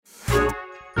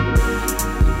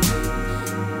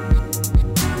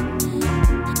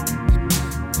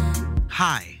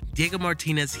Hi, Diego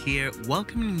Martinez here,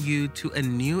 welcoming you to a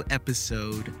new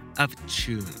episode of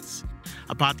Tunes,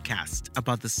 a podcast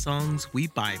about the songs we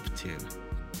vibe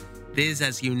to. This,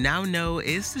 as you now know,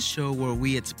 is the show where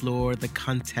we explore the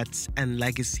context and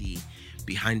legacy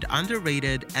behind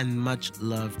underrated and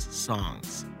much-loved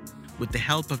songs, with the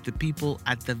help of the people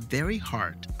at the very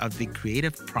heart of the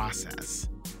creative process.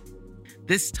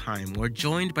 This time, we're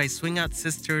joined by Swing Out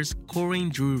Sisters Corinne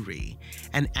Drury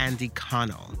and Andy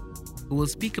Connell, who will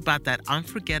speak about that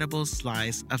unforgettable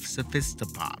slice of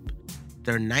Sophistopop,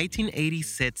 their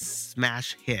 1986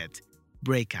 smash hit,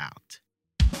 Breakout.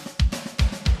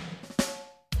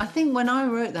 I think when I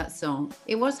wrote that song,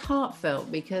 it was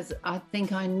heartfelt because I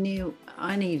think I knew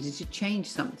I needed to change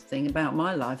something about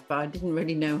my life, but I didn't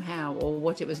really know how or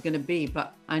what it was going to be,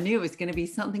 but I knew it was going to be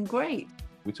something great.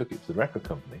 We took it to the record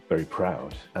company, very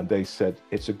proud, and they said,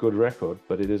 it's a good record,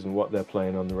 but it isn't what they're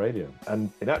playing on the radio.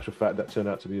 And in actual fact, that turned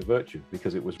out to be a virtue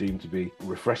because it was deemed to be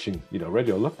refreshing.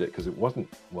 Radio loved it because it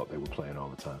wasn't what they were playing all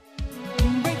the time.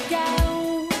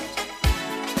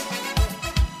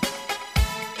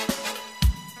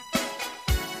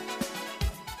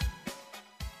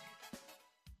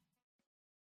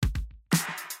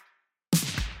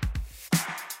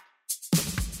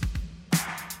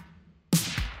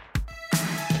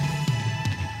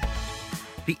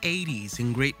 The 80s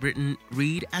in Great Britain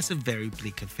read as a very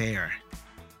bleak affair.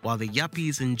 While the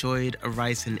yuppies enjoyed a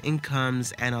rise in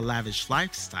incomes and a lavish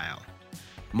lifestyle,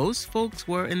 most folks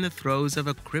were in the throes of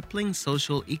a crippling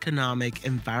social-economic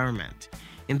environment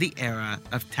in the era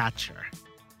of Thatcher.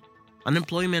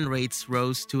 Unemployment rates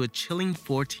rose to a chilling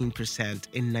 14%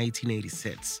 in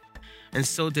 1986, and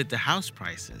so did the house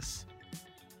prices.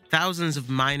 Thousands of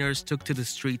miners took to the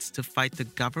streets to fight the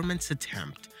government's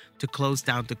attempt to close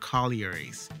down the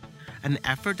collieries, an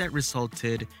effort that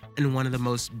resulted in one of the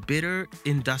most bitter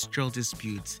industrial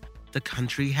disputes the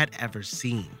country had ever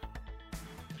seen.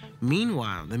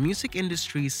 Meanwhile, the music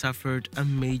industry suffered a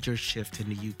major shift in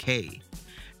the UK,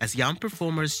 as young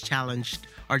performers challenged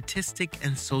artistic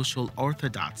and social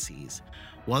orthodoxies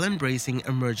while embracing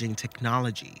emerging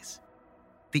technologies.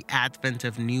 The advent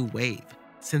of new wave,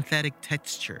 synthetic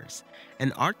textures,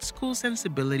 and art school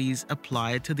sensibilities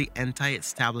applied to the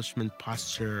anti-establishment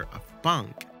posture of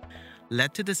punk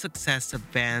led to the success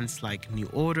of bands like New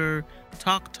Order,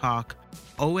 Talk Talk,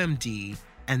 OMD,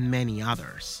 and many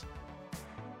others.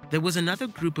 There was another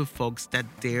group of folks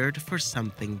that dared for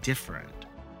something different.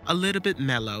 A little bit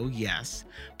mellow, yes,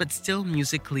 but still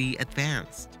musically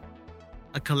advanced.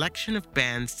 A collection of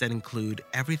bands that include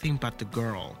Everything But the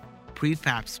Girl,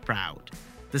 Prefab Sprout,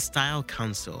 The Style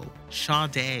Council,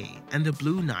 Sade, and the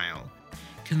Blue Nile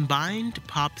combined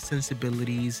pop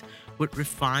sensibilities with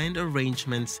refined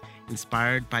arrangements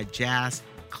inspired by jazz,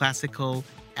 classical,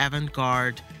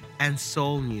 avant-garde, and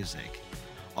soul music,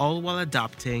 all while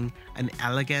adopting an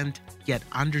elegant yet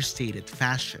understated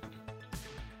fashion.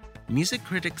 Music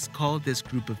critics called this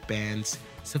group of bands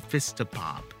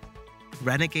Sophistopop,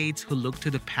 renegades who look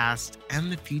to the past and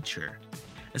the future,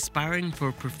 aspiring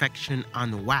for perfection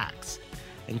on wax,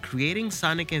 and creating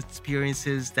sonic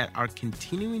experiences that are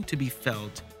continuing to be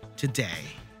felt today.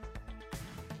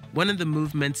 One of the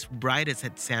movement's brightest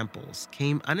examples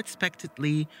came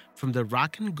unexpectedly from the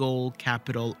rock and roll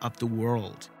capital of the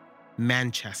world,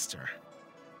 Manchester.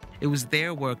 It was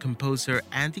there where composer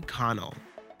Andy Connell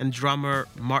and drummer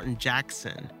Martin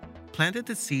Jackson planted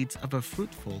the seeds of a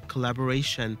fruitful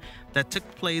collaboration that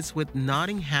took place with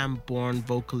Nottingham-born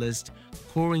vocalist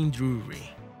Corinne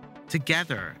Drury.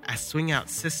 Together as Swing Out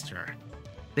Sister,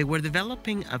 they were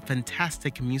developing a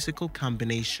fantastic musical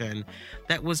combination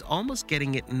that was almost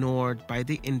getting ignored by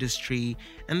the industry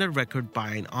and the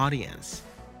record-buying audience.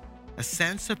 A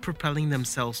sense of propelling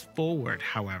themselves forward,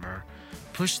 however,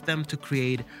 pushed them to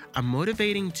create a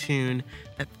motivating tune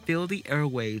that filled the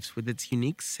airwaves with its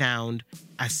unique sound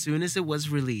as soon as it was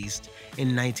released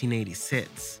in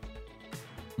 1986.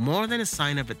 More than a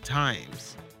sign of the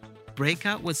times,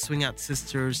 Breakout was Swing Out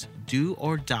Sisters' do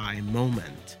or die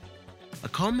moment, a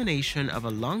culmination of a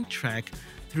long trek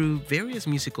through various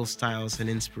musical styles and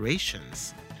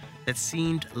inspirations that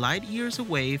seemed light years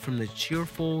away from the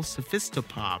cheerful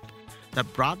Sophistopop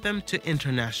that brought them to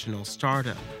international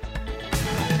stardom.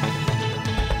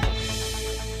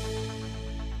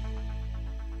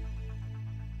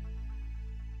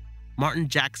 Martin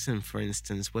Jackson, for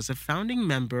instance, was a founding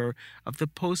member of the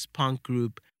post-punk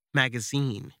group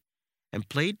Magazine and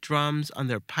played drums on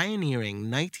their pioneering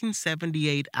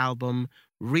 1978 album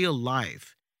Real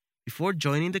Life before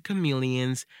joining the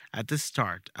Chameleons at the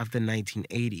start of the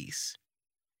 1980s.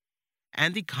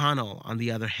 Andy Connell, on the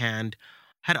other hand,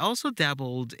 had also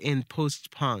dabbled in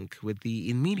post-punk with the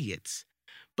Immediates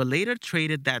but later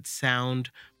traded that sound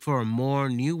for a more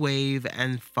new wave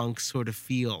and funk sort of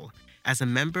feel as a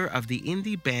member of the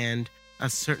indie band A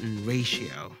Certain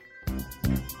Ratio.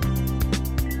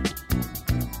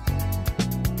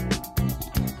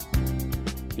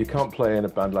 You can't play in a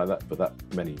band like that for that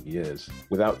many years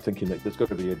without thinking that there's got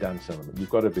to be a dance element. You've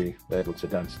got to be able to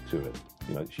dance to it.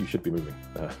 You know, you should be moving.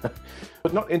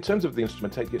 But not in terms of the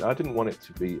instrumentation. I didn't want it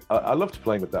to be... I loved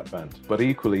playing with that band. But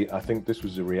equally, I think this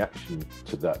was a reaction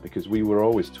to that because we were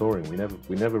always touring.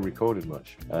 We never recorded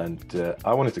much. And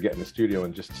I wanted to get in the studio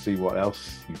and just see what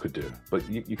else you could do. But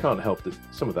you can't help that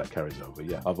some of that carries over.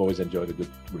 Yeah, I've always enjoyed a good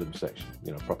rhythm section,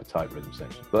 you know, proper tight rhythm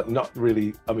section. But not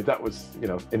really... I mean, that was, you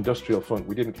know, industrial funk.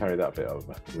 We didn't carry that bit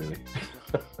over, really.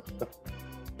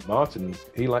 Martin,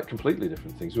 he liked completely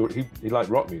different things. He liked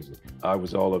rock music. I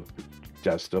was all of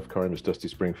jazz stuff. Corin was Dusty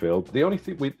Springfield. The only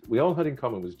thing we all had in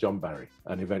common was John Barry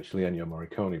and eventually Ennio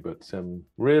Morricone, but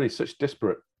really such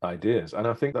disparate ideas. And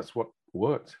I think that's what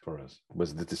worked for us,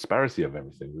 was the disparity of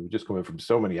everything. We were just coming from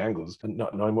so many angles and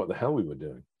not knowing what the hell we were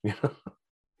doing. You know?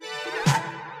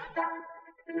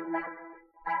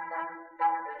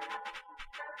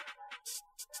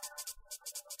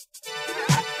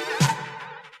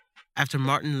 After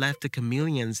Martin left the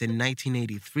Chameleons in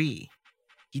 1983,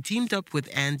 he teamed up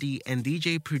with Andy and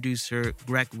DJ producer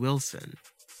Greg Wilson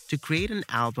to create an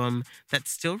album that's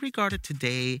still regarded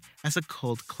today as a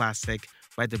cult classic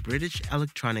by the British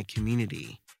electronic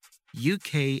community,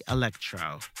 UK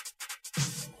Electro.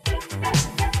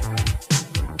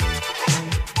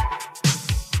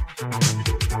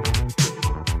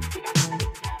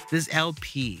 This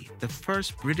LP, the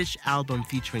first British album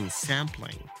featuring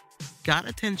sampling, got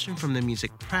attention from the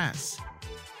music press,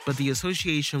 but the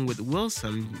association with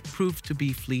Wilson proved to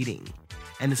be fleeting,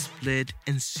 and a split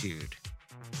ensued.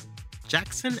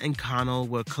 Jackson and Connell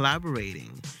were collaborating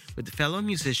with fellow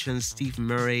musicians Steve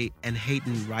Murray and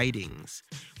Hayden Ridings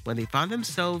when they found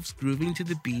themselves grooving to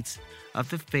the beats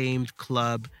of the famed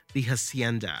club The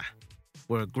Hacienda,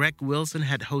 where Greg Wilson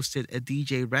had hosted a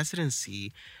DJ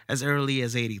residency as early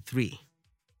as '83.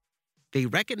 They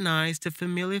recognized a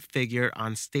familiar figure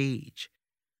on stage,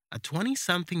 a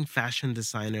 20-something fashion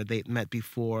designer they'd met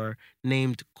before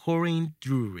named Corinne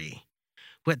Drury,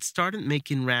 who had started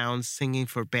making rounds singing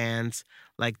for bands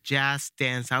like Jazz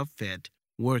Dance Outfit,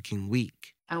 Working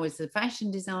Week. I was a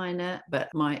fashion designer,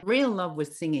 but my real love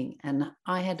was singing. And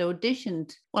I had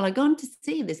auditioned. Well, I'd gone to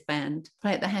see this band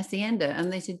play at the Hacienda,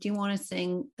 and they said, "Do you want to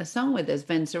sing a song with us,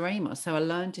 Venceremos?" So I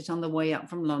learned it on the way up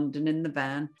from London in the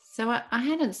van. So I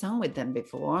hadn't sung with them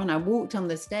before, and I walked on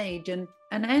the stage, and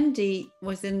Andy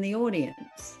was in the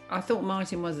audience. I thought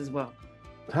Martin was as well.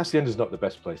 Hacienda's not the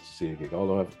best place to see a gig,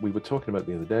 although we were talking about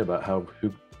the other day about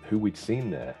who we'd seen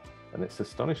there. And it's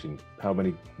astonishing how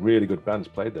many really good bands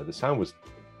played there. The sound was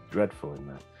dreadful in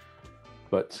there.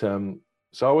 But so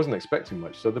I wasn't expecting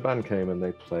much. So the band came and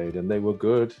they played and they were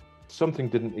good. Something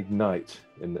didn't ignite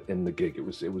in the gig. It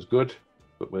was good,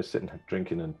 but we're sitting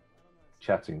drinking and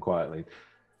chatting quietly.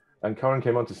 And Corin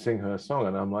came on to sing her song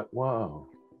and I'm like, wow,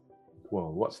 whoa,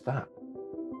 what's that?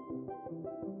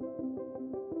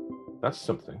 That's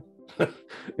something.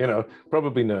 You know,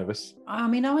 probably nervous. I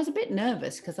mean, I was a bit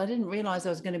nervous because I didn't realize I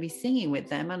was going to be singing with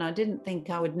them and I didn't think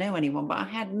I would know anyone, but I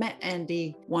had met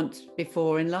Andy once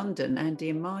before in London, Andy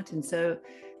and Martin. So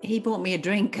he bought me a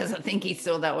drink because I think he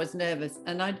saw that I was nervous,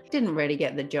 and I didn't really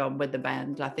get the job with the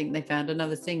band. I think they found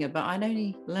another singer, but I'd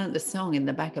only learnt the song in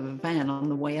the back of a van on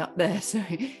the way up there. So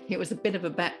it was a bit of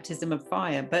a baptism of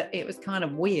fire, but it was kind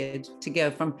of weird to go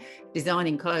from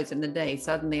designing clothes in the day.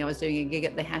 Suddenly I was doing a gig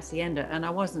at the Hacienda and I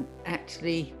wasn't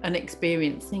actually an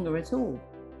experienced singer at all.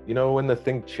 You know, when the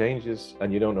thing changes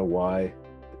and you don't know why,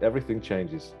 everything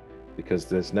changes because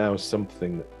there's now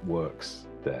something that works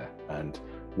there. And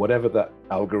whatever that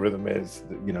algorithm is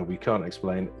that, you know, we can't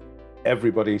explain,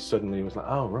 everybody suddenly was like,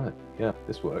 oh, right, yeah,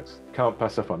 this works. Can't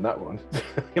pass up on that one.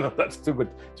 You know, that's too good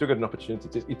an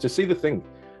opportunity to see the thing.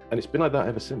 And it's been like that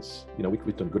ever since. You know,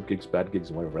 we've done good gigs, bad gigs,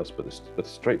 and whatever else, but the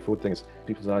straightforward thing is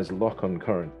people's eyes lock on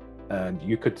Corin. And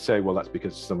you could say, well, that's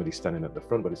because somebody's standing at the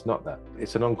front, but it's not that.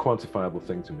 It's an unquantifiable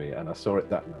thing to me, and I saw it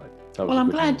that night. Well, I'm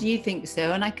glad you think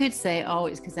so. And I could say, oh,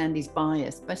 it's because Andy's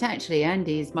biased. But actually,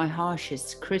 Andy is my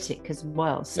harshest critic as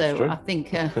well. So I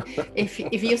think if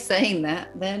you're saying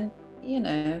that, then, you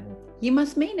know, you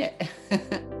must mean it.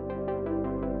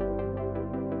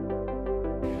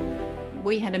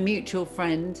 We had a mutual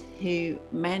friend who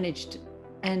managed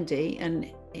Andy,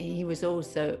 and he was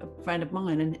also a friend of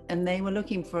mine, and they were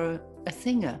looking for a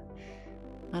singer.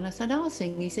 And I said, I'll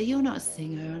sing. He said, you're not a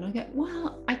singer. And I go,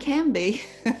 well, I can be.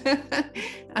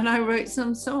 And I wrote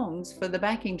some songs for the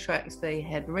backing tracks they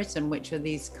had written, which are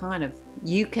these kind of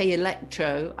UK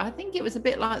electro. I think it was a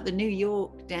bit like the New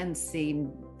York dance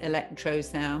scene electro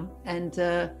sound. And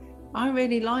I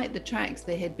really liked the tracks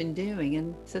they had been doing.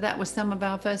 And so that was some of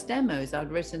our first demos.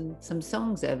 I'd written some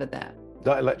songs over that.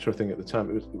 That electro thing at the time,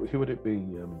 it was, who would it be?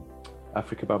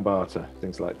 Africa Bambaataa,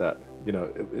 things like that. You know,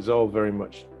 it was all very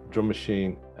much drum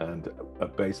machine and a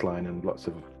bass line and lots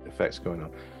of effects going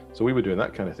on. So we were doing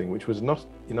that kind of thing, which was not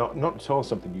at all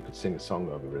something you could sing a song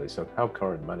over, really. So how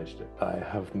Corin managed it, I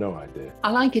have no idea.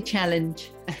 I like a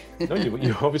challenge. No,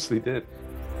 you obviously did.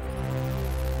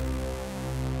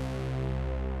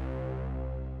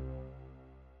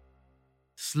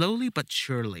 Slowly but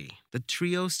surely, the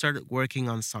trio started working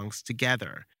on songs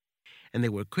together, and they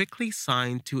were quickly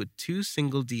signed to a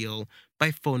 2-single deal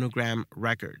by Phonogram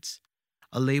Records,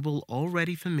 a label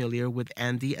already familiar with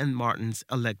Andy and Martin's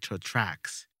electro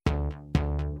tracks.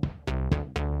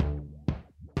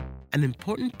 An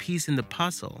important piece in the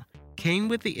puzzle came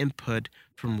with the input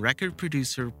from record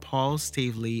producer Paul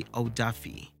Stavely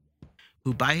O'Duffy,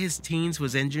 who by his teens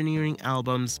was engineering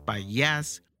albums by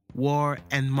Yes, War,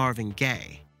 and Marvin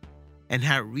Gaye, and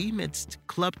had remixed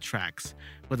club tracks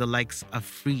with the likes of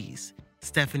Freeze,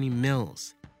 Stephanie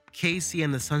Mills, Casey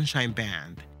and the Sunshine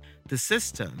Band, The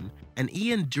System, and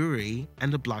Ian Dury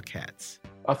and the Blockheads.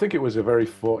 I think it was a very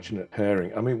fortunate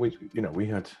pairing. I mean, we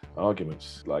had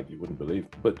arguments like you wouldn't believe,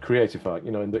 but creative art,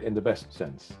 in the best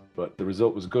sense. But the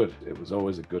result was good. It was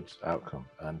always a good outcome.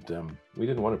 And we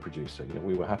didn't want a producer.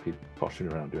 We were happy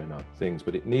poshing around doing our things,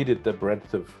 but it needed the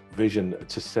breadth of vision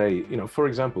to say, for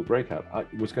example, Breakout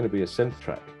was going to be a synth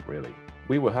track, really.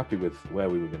 We were happy with where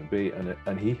we were going to be,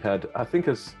 and he had, I think,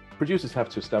 as producers have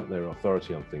to stamp their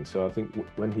authority on things. So I think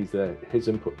when he's there, his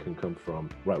input can come from,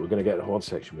 right, we're going to get a horn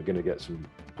section, we're going to get some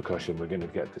percussion, we're going to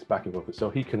get this backing vocal. So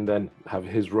he can then have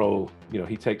his role,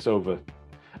 he takes over.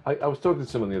 I was talking to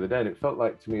someone the other day, and it felt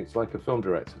like, to me, it's like a film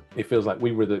director. It feels like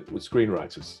we were the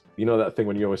screenwriters. You know that thing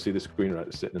when you always see the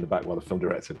screenwriter sitting in the back while the film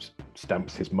director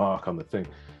stamps his mark on the thing.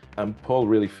 And Paul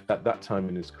really, at that time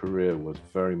in his career, was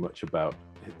very much about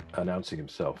announcing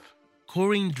himself.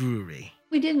 Corinne Drury.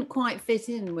 We didn't quite fit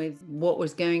in with what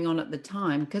was going on at the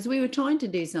time because we were trying to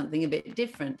do something a bit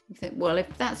different. We said, well, if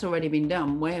that's already been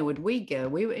done, where would we go?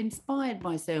 We were inspired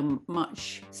by so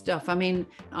much stuff. I mean,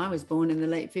 I was born in the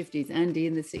late 50s, Andy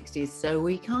in the 60s. So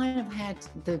we kind of had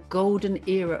the golden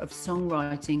era of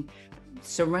songwriting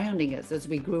surrounding us as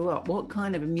we grew up. What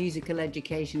kind of a musical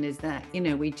education is that?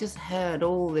 We just heard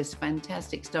all this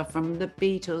fantastic stuff from the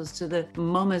Beatles to the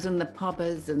Mamas and the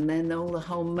Papas, and then all the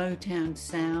whole Motown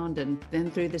sound, and then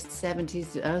through the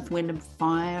 70s, Earth, Wind and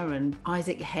Fire and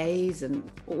Isaac Hayes, and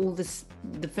all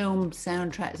the film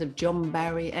soundtracks of John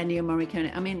Barry, Ennio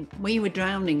Morricone. I mean, we were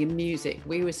drowning in music.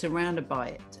 We were surrounded by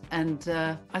it. And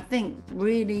I think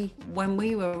really when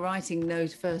we were writing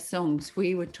those first songs,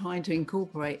 we were trying to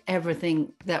incorporate everything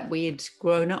that we had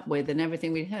grown up with and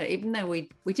everything we'd heard, even though we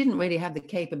didn't really have the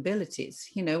capabilities.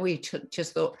 We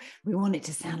just thought we want it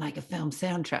to sound like a film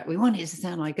soundtrack. We want it to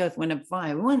sound like Earth, Wind and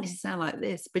Fire. We want it to sound like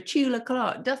this. Petula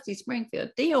Clark, Dusty Springfield,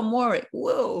 Dionne Warwick,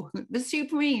 whoa, the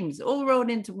Supremes, all rolled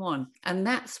into one. And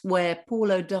that's where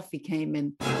Paul O'Duffy came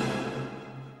in.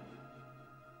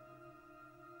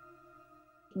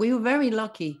 We were very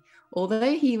lucky.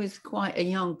 Although he was quite a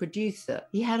young producer,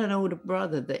 he had an older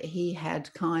brother that he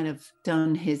had kind of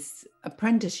done his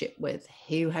apprenticeship with,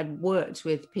 who had worked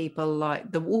with people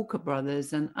like the Walker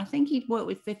Brothers. And I think he'd worked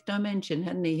with Fifth Dimension,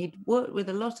 hadn't he? He'd worked with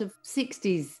a lot of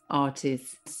 60s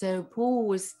artists. So Paul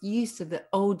was used to the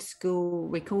old school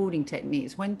recording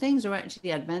techniques. When things were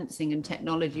actually advancing and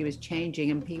technology was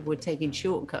changing and people were taking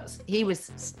shortcuts, he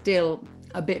was still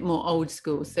a bit more old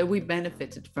school. So we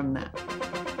benefited from that.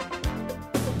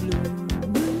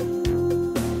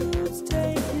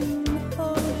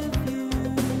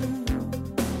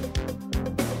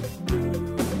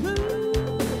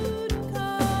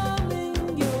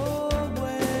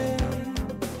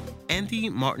 Andy,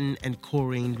 Martin, and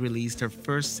Corinne released their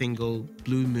first single,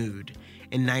 Blue Mood,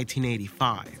 in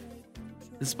 1985.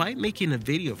 Despite making a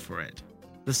video for it,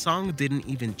 the song didn't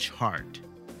even chart.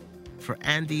 For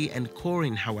Andy and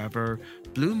Corinne, however,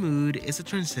 Blue Mood is a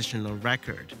transitional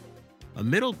record, a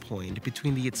middle point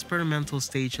between the experimental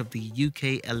stage of the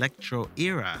UK electro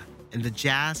era and the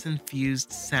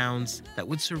jazz-infused sounds that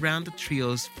would surround the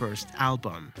trio's first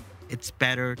album, It's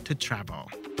Better to Travel.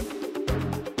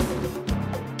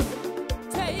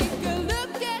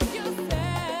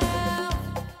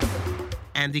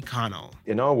 Andy Connell.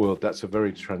 In our world, that's a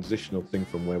very transitional thing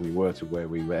from where we were to where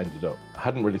we ended up. I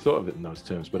hadn't really thought of it in those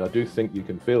terms, but I do think you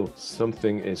can feel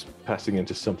something is passing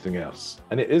into something else.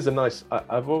 And it is a nice,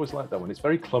 I've always liked that one. It's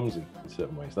very clumsy in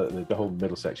certain ways. The whole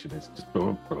middle section is just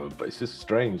boom, boom, but it's just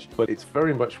strange. But it's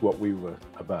very much what we were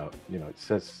about. You know, it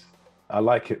says, I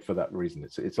like it for that reason.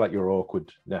 It's like your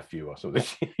awkward nephew or something.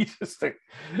 You just think,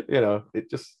 you know,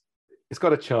 it's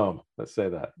got a charm. Let's say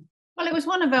that. Well, it was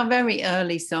one of our very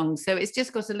early songs, so it's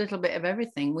just got a little bit of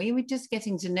everything. We were just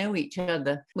getting to know each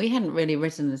other. We hadn't really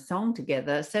written a song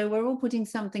together, so we're all putting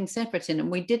something separate in, and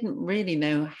we didn't really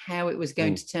know how it was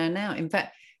going to turn out. In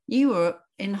fact, you were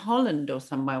in Holland or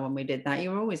somewhere when we did that.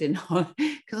 You were always in Holland,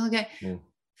 because I go,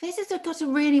 this has got a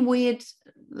really weird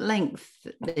length,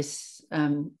 this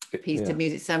piece of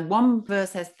music. So one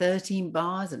verse has 13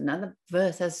 bars, another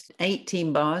verse has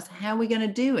 18 bars. How are we going to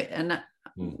do it? And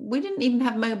we didn't even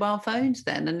have mobile phones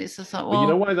then, and it's just like, well, but you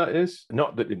know why that is?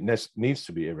 Not that it needs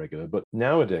to be irregular, but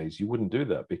nowadays you wouldn't do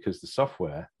that because the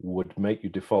software would make you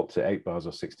default to 8 bars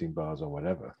or 16 bars or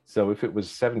whatever. So if it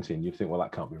was 17, you'd think, well,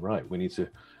 that can't be right. We need to.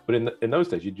 But in those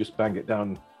days, you'd just bang it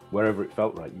down wherever it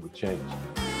felt right. You would change.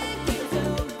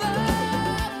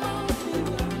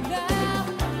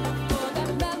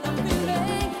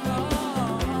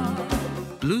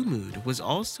 Blue Mood was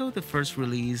also the first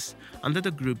release under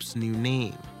the group's new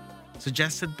name,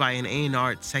 suggested by an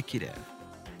A&R executive,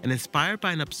 and inspired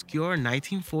by an obscure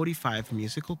 1945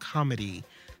 musical comedy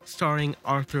starring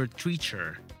Arthur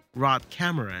Treacher, Rod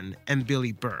Cameron, and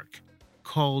Billy Burke,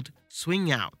 called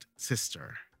Swing Out,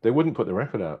 Sister. They wouldn't put the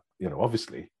record out, you know,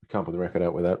 obviously. You can't put the record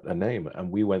out without a name. And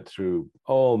we went through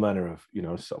all manner of, you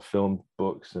know, sort of film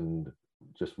books and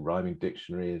just rhyming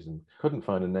dictionaries and couldn't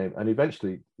find a name. And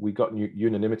eventually we got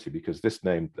unanimity because this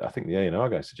name, I think the A&R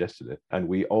guy suggested it, and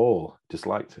we all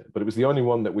disliked it. But it was the only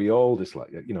one that we all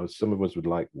disliked. You know, some of us would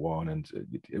like one, and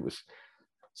it was...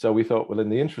 So we thought, well, in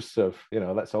the interests of, you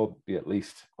know, let's all be at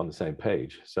least on the same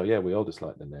page. So yeah, we all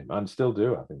disliked the name, and still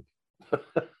do, I think.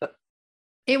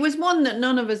 It was one that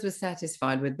none of us were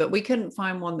satisfied with, but we couldn't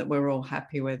find one that we're all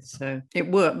happy with. So it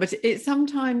worked. But it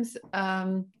sometimes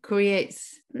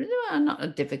creates, not a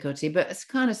difficulty, but it's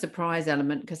kind of surprise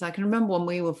element. Because I can remember when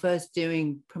we were first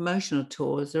doing promotional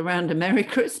tours around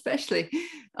America, especially,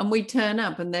 and we'd turn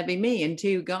up and there'd be me and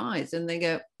 2 guys, and they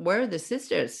go, where are the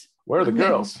sisters? Where are the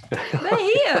girls? They're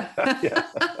here.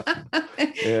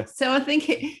 Yeah. So I think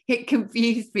it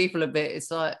confused people a bit. It's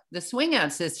like the Swing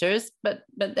Out Sisters, but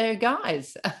they're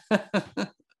guys.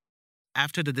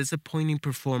 After the disappointing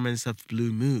performance of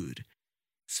Blue Mood,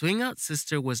 Swing Out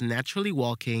Sister was naturally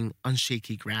walking on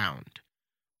shaky ground.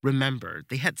 Remember,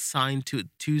 they had signed to a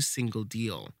 2-single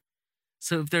deal.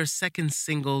 So if their second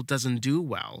single doesn't do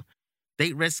well,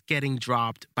 they risk getting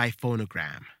dropped by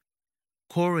Phonogram.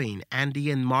 Corinne, Andy,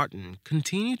 and Martin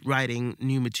continued writing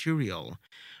new material,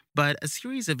 but a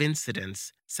series of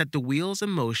incidents set the wheels in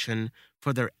motion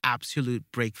for their absolute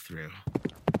breakthrough.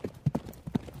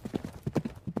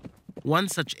 One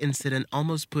such incident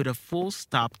almost put a full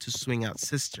stop to Swing Out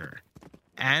Sister,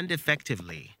 and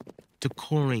effectively, to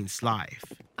Corinne's life.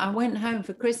 I went home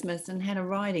for Christmas and had a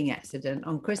riding accident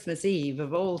on Christmas Eve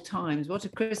of all times. What a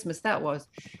Christmas that was.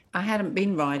 I hadn't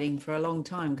been riding for a long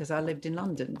time because I lived in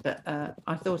London, but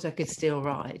I thought I could still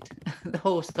ride. The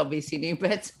horse obviously knew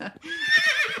better.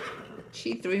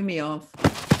 She threw me off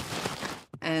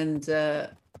and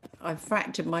I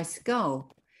fractured my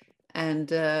skull.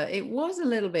 And it was a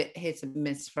little bit hit and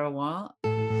miss for a while.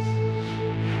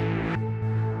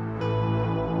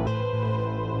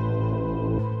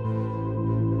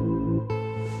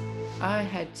 I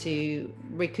had to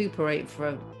recuperate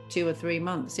for 2 or 3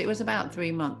 months. It was about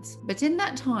 3 months. But in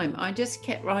that time, I just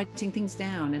kept writing things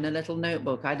down in a little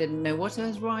notebook. I didn't know what I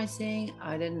was writing.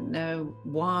 I didn't know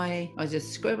why. I was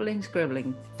just scribbling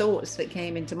thoughts that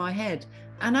came into my head.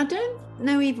 And I don't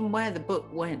know even where the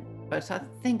book went, but I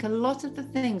think a lot of the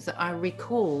things that I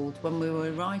recalled when we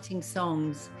were writing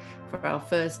songs for our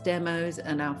first demos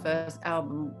and our first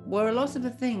album were a lot of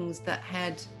the things that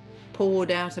had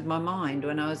poured out of my mind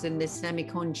when I was in this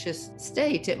semi-conscious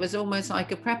state. It was almost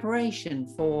like a preparation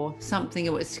for something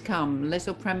that was to come,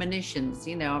 little premonitions.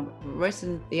 You know, I've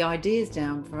written the ideas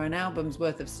down for an album's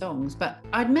worth of songs, but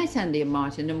I'd met Andy and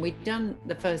Martin and we'd done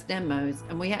the first demos,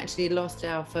 and we actually lost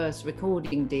our first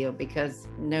recording deal because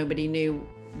nobody knew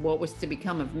what was to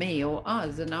become of me or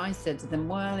us. And I said to them,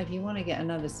 well, if you want to get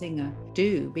another singer,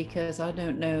 do, because I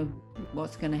don't know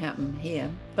what's going to happen here.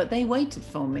 But they waited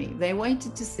for me. They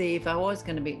waited to see if I was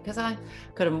going to be, because I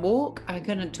couldn't walk, I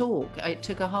couldn't talk. It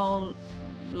took a whole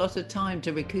lot of time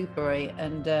to recuperate.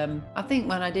 And I think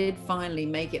when I did finally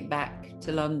make it back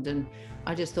to London,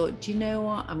 I just thought, do you know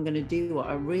what? I'm going to do what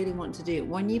I really want to do.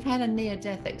 When you've had a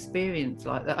near-death experience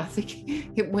like that, I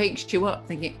think it wakes you up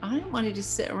thinking, I don't want to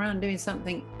just sit around doing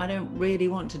something I don't really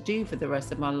want to do for the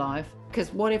rest of my life.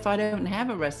 Because what if I don't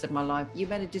have a rest of my life? You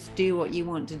better just do what you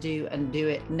want to do and do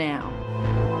it now.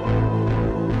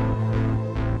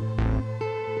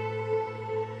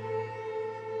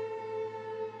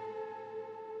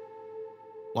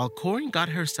 While Corinne got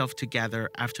herself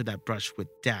together after that brush with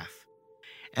death,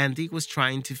 Andy was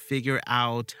trying to figure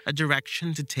out a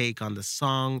direction to take on the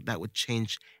song that would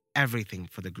change everything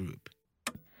for the group.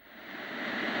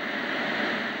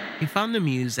 He found the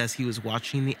muse as he was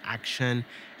watching the action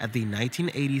at the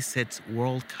 1986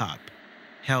 World Cup,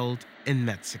 held in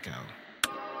Mexico.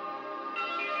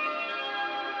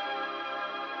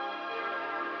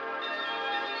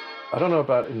 I don't know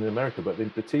about in America, but the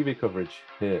TV coverage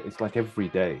here, it's like every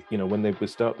day. You know, when they would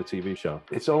start the TV show,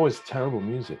 it's always terrible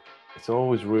music. It's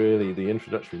always really, the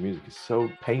introductory music is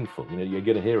so painful. You know, you're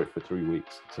going to hear it for 3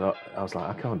 weeks. So I was like,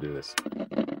 I can't do this.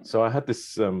 So I had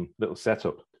this little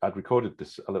setup. I'd recorded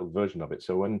a little version of it.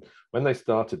 So when they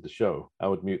started the show, I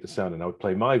would mute the sound and I would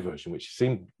play my version, which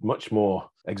seemed much more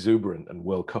exuberant and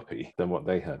World Cup-y than what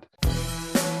they had.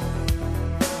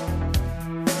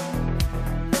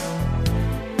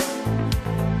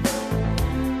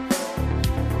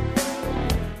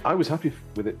 I was happy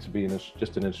with it to be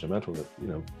just an instrumental that, you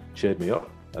know, cheered me up.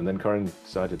 And then Corinne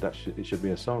decided that it should be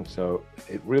a song. So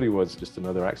it really was just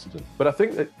another accident. But I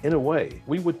think that in a way,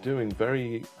 we were doing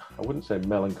very, I wouldn't say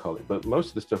melancholic, but most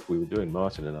of the stuff we were doing,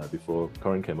 Martin and I, before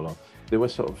Corinne came along, they were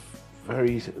sort of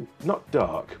very, not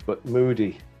dark, but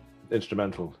moody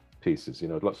instrumental pieces, you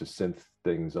know, lots of synth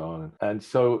things on. And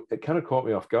so it kind of caught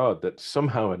me off guard that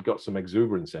somehow I'd got some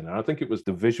exuberance in. And I think it was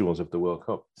the visuals of the World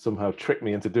Cup somehow tricked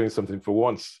me into doing something for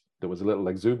once that was a little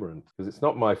exuberant, because it's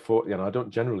not my fault, you know, I don't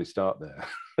generally start there.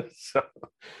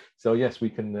 so yes, we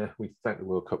thank the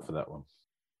World Cup for that one.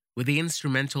 With the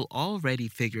instrumental already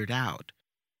figured out,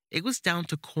 it was down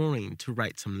to Corinne to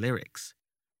write some lyrics.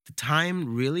 The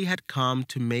time really had come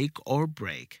to make or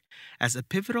break, as a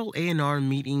pivotal A&R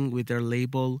meeting with their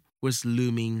label was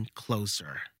looming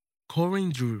closer. Corinne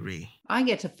Drury. I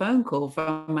get a phone call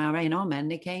from our A&R man,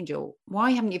 Nick Angel.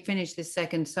 Why haven't you finished this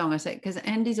second song? I said, because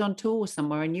Andy's on tour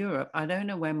somewhere in Europe. I don't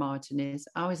know where Martin is.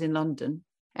 I was in London.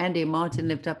 Andy and Martin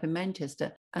lived up in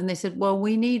Manchester. And they said, well,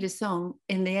 we need a song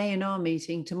in the A&R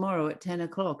meeting tomorrow at 10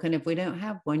 o'clock. And if we don't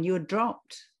have one, you're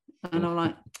dropped. And I'm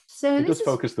like, so it does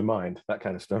focus the mind, that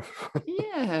kind of stuff.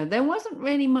 Yeah, there wasn't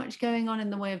really much going on in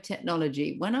the way of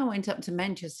technology. When I went up to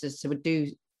Manchester to do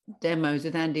demos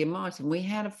with Andy and Martin, we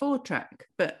had a 4-track,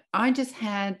 but I just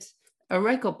had a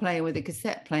record player with a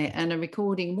cassette player and a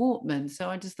recording Walkman. So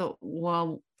I just thought,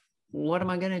 well, what am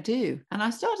I going to do? And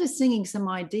I started singing some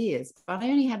ideas, but I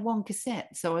only had one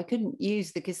cassette, so I couldn't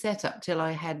use the cassette up till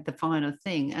I had the final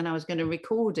thing. And I was going to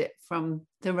record it from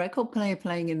the record player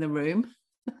playing in the room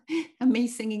and me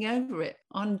singing over it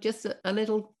on just a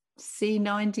little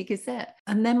C90 cassette.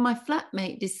 And then my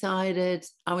flatmate decided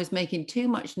I was making too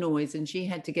much noise and she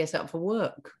had to get up for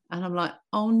work. And I'm like,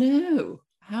 oh no,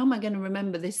 how am I going to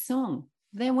remember this song?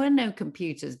 There were no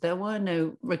computers. There were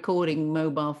no recording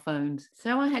mobile phones.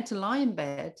 So I had to lie in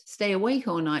bed, stay awake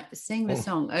all night, sing the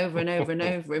song over and over and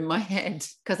over in my head,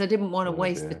 because I didn't want to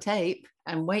waste the tape,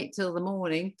 and wait till the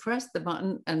morning, press the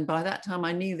button. And by that time,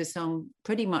 I knew the song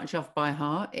pretty much off by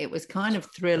heart. It was kind of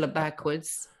Thriller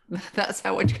backwards. That's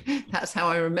how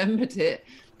I remembered it.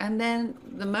 And then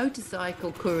the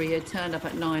motorcycle courier turned up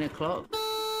at 9 o'clock.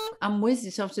 And whizzed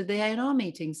it off to the A&R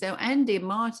meeting. So Andy and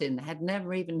Martin had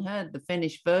never even heard the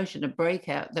finished version of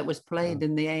Breakout that was played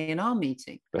in the A&R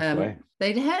meeting.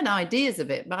 They'd had ideas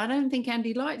of it, but I don't think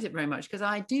Andy liked it very much, because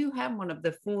I do have one of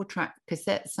the 4-track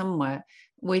cassettes somewhere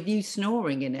with you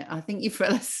snoring in it. I think you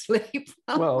fell asleep.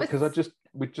 Well, because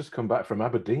we'd just come back from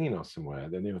Aberdeen or somewhere.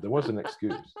 Then, you know, there was an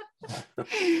excuse.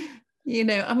 You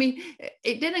know, I mean,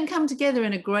 it didn't come together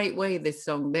in a great way, this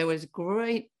song. There was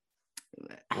great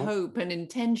hope and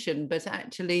intention, but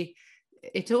actually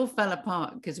it all fell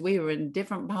apart because we were in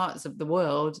different parts of the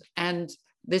world, and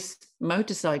this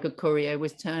motorcycle courier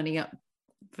was turning up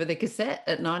for the cassette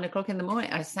at 9 o'clock in the morning.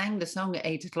 I sang the song at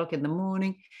 8 o'clock in the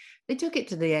morning. They took it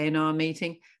to the A&R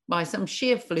meeting. By some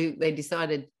sheer fluke, they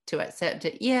decided to accept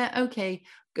it. Yeah, okay,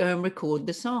 go and record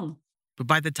the song. But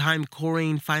by the time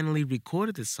Corinne finally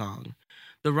recorded the song,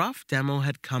 the rough demo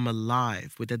had come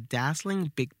alive with a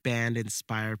dazzling big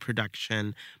band-inspired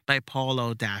production by Paul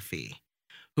O'Daffy,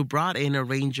 who brought in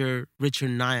arranger Richard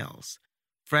Niles,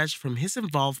 fresh from his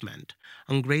involvement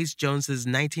on Grace Jones's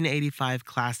 1985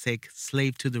 classic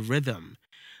Slave to the Rhythm,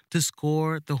 to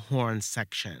score the horns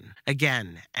section.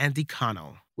 Again, Andy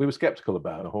Connell. We were skeptical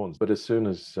about the horns, but as soon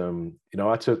as, in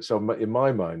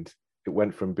my mind, it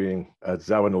went from being a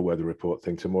Zawinul Weather Report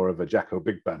thing to more of a Jaco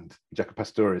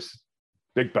Pastorius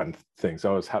big band thing.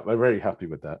 So I was very happy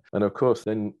with that. And of course,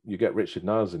 then you get Richard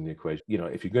Niles in the equation. You know,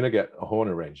 if you're going to get a horn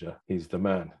arranger, he's the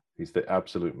man. He's the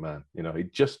absolute man. You know,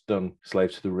 he'd just done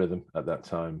Slave to the Rhythm at that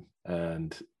time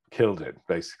and killed it,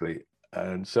 basically.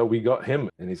 And so we got him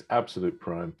in his absolute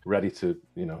prime, ready to,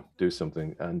 you know, do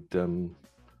something. And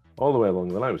all the way along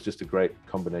the line, it was just a great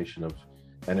combination of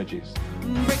energies.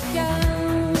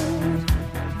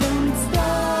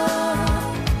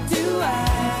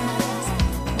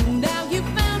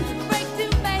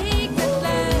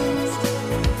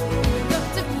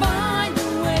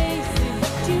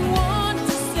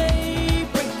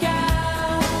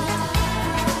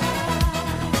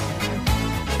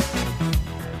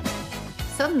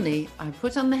 Suddenly, I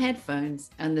put on the headphones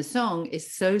and the song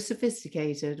is so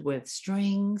sophisticated with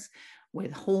strings,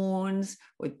 with horns,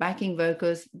 with backing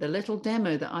vocals. The little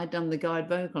demo that I'd done the guide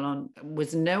vocal on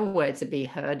was nowhere to be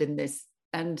heard in this.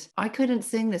 And I couldn't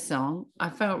sing the song. I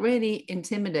felt really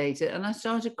intimidated and I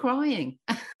started crying.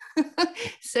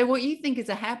 So what you think is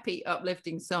a happy,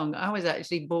 uplifting song, I was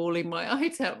actually bawling my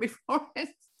eyes out before it.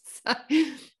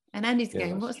 And Andy's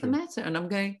going, what's the matter? And I'm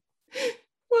going,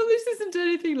 well, this isn't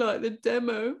anything like the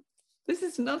demo. This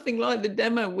is nothing like the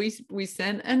demo we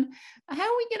sent. And how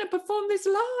are we going to perform this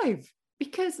live?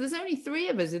 Because there's only 3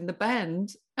 of us in the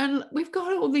band and we've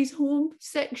got all these horn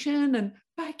section and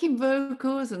backing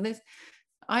vocals and this.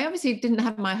 I obviously didn't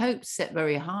have my hopes set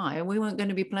very high, and we weren't going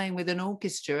to be playing with an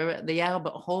orchestra at the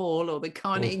Albert Hall or the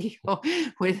Carnegie Hall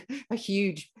with a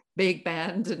huge big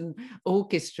band and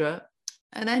orchestra.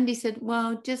 And Andy said,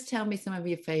 well, just tell me some of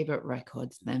your favorite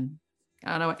records then.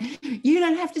 And I went, you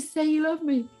don't have to say you love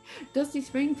me. Dusty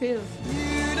Springfield. You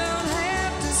don't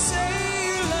have to say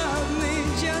you love me.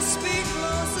 Just be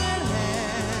close at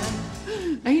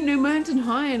hand. Ain't no mountain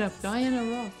high enough, Diana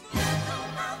Ross.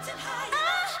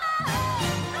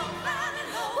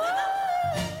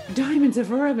 Diamonds Are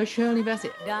Forever, Shirley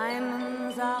Bassey.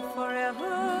 Diamonds are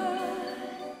forever.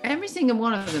 Every single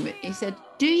one of them, he said,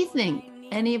 do you think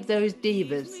any of those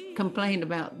divas complained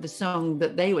about the song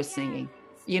that they were singing?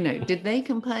 You know, did they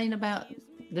complain about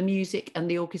the music and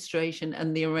the orchestration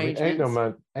and the arrangements?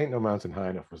 Ain't No Mountain High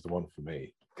Enough was the one for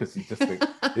me, because you just think,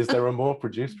 is there a more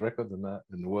produced record than that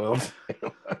in the world?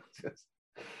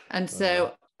 And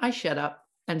so I shut up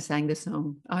and sang the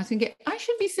song. I was thinking, I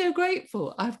should be so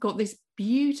grateful. I've got this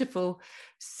beautiful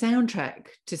soundtrack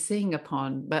to sing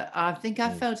upon, but I think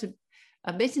I felt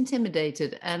a bit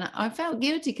intimidated, and I felt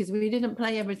guilty because we didn't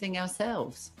play everything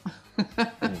ourselves.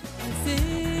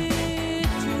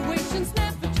 Situations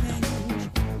never change.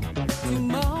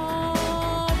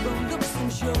 Tomorrow looks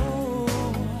unsure.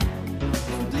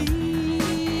 Don't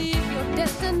leave your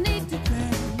destiny to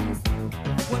chance.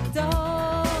 What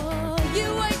are you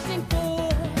waiting for?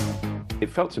 It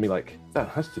felt to me like that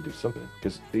has to do something,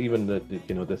 because even the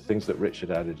things that Richard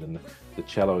added and the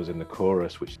cellos in the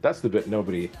chorus, which that's the bit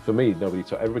everybody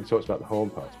talks about the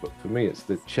horn parts, but for me it's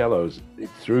the cellos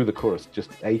through the chorus just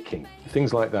aching,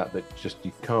 things like that just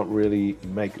you can't really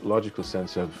make logical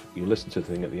sense of. You listen to the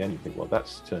thing at the end, you think, well,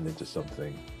 that's turned into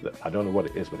something that I don't know what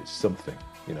it is, but it's something,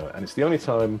 you know. And it's the only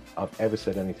time I've ever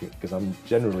said anything, because I'm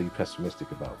generally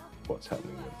pessimistic about what's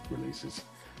happening with releases.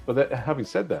 But having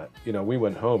said that, you know, we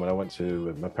went home and I went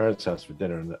to my parents' house for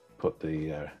dinner and put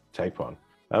the tape on.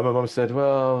 And my mum said,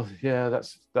 well, yeah,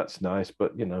 that's nice.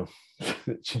 But, you know,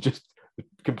 she just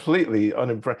completely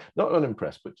unimpressed, not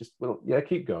unimpressed, but just, well, yeah,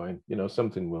 keep going. You know,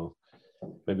 something will,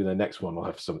 maybe the next one will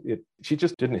have some. She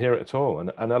just didn't hear it at all.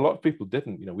 And a lot of people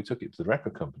didn't. You know, we took it to the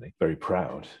record company, very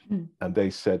proud. And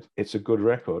they said, it's a good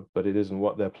record, but it isn't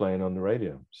what they're playing on the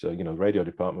radio. So, you know, the radio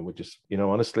department would just, you know,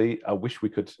 honestly, I wish we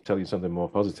could tell you something more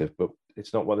positive, but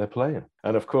it's not what they're playing.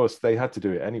 And of course, they had to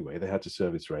do it anyway. They had to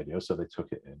service radio, so they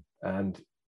took it in. And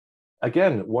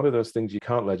again, one of those things you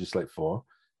can't legislate for.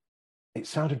 It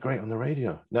sounded great on the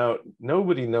radio. Now,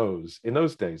 nobody knows, in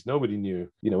those days, nobody knew,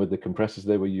 you know, with the compressors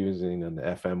they were using and the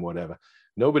FM, whatever,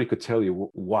 nobody could tell you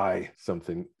why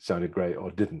something sounded great or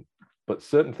didn't. But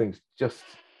certain things just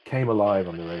came alive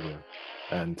on the radio,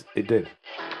 and it did.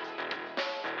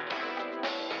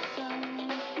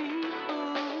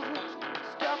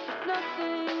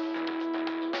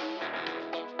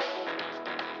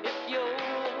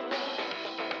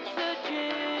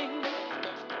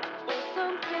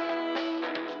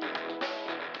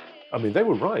 I mean, they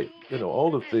were right. You know,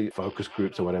 all of the focus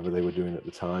groups or whatever they were doing at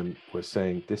the time were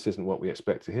saying, this isn't what we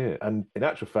expect to hear. And in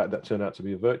actual fact, that turned out to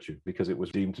be a virtue because it was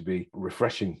deemed to be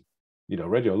refreshing. You know,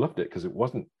 radio loved it because it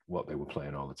wasn't what they were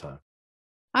playing all the time.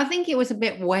 I think it was a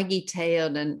bit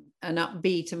waggy-tailed and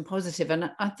upbeat and positive. And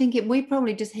I think we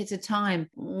probably just hit a time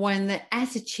when the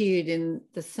attitude in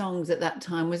the songs at that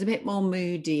time was a bit more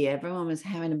moody. Everyone was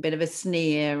having a bit of a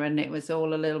sneer and it was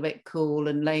all a little bit cool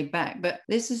and laid back. But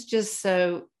this is just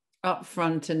so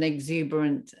upfront and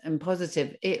exuberant and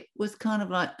positive. It was kind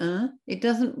of like, it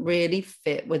doesn't really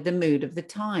fit with the mood of the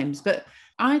times. But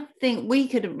I think we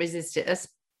couldn't resist it,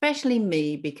 especially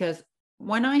me, because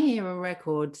when I hear a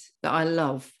record that I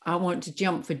love, I want to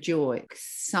jump for joy.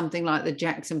 Something like the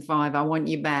Jackson 5, I Want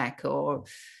You Back, or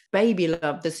Baby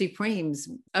Love, the Supremes,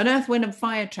 an Earth, Wind and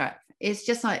Fire track. It's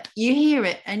just like you hear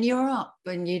it and you're up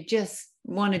and you just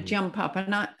want to jump up.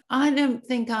 And I don't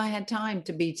think I had time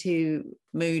to be too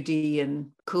moody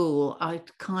and cool. I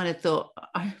kind of thought,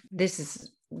 this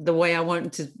is the way I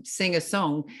want to sing a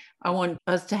song. I want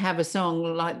us to have a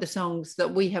song like the songs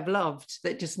that we have loved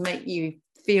that just make you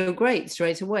feel great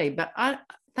straight away. But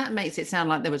that makes it sound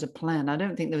like there was a plan. I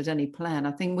don't think there was any plan.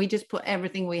 I think we just put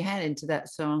everything we had into that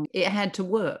song. It had to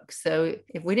work. So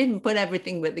if we didn't put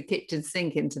everything but the kitchen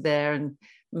sink into there and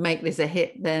make this a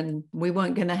hit, then we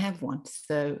weren't going to have one.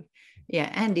 So yeah,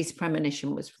 Andy's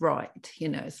premonition was right. You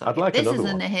know, it's like, I'd like this another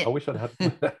isn't one. a hit. I wish I'd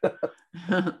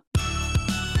had.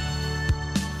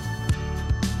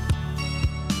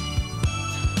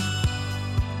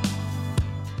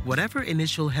 Whatever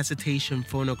initial hesitation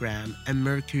Phonogram and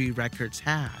Mercury Records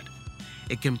had,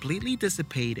 it completely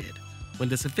dissipated when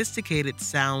the sophisticated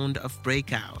sound of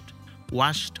Breakout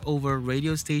washed over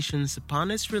radio stations upon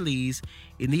its release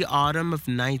in the autumn of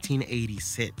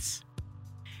 1986.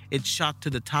 It shot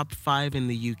to the top 5 in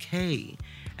the UK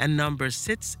and number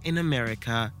 6 in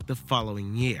America the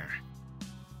following year.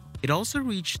 It also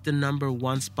reached the number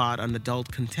 1 spot on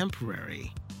Adult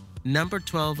Contemporary, number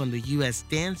 12 on the US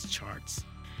dance charts,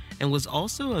 and was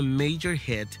also a major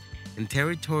hit in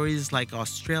territories like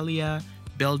Australia,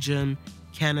 Belgium,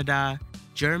 Canada,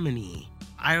 Germany,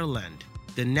 Ireland,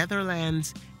 the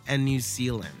Netherlands, and New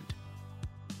Zealand.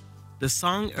 The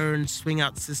song earned Swing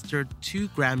Out Sister 2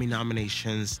 Grammy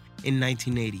nominations in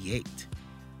 1988,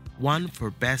 one for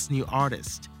Best New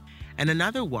Artist, and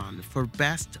another one for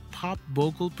Best Pop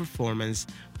Vocal Performance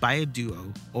by a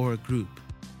Duo or a Group.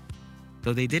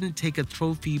 Though they didn't take a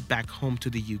trophy back home to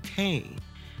the UK,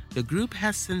 the group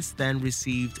has since then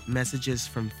received messages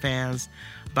from fans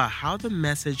about how the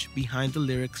message behind the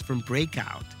lyrics from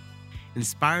Breakout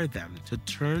inspired them to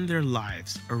turn their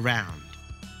lives around.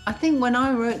 I think when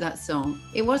I wrote that song,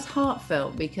 it was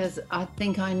heartfelt because I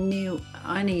think I knew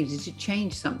I needed to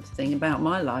change something about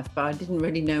my life, but I didn't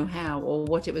really know how or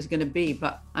what it was going to be.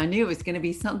 But I knew it was going to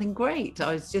be something great.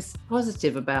 I was just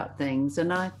positive about things.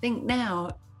 And I think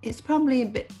now it's probably a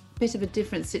bit of a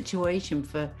different situation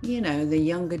for, you know, the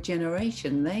younger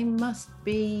generation. They must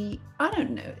be, I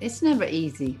don't know, it's never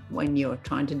easy when you're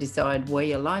trying to decide where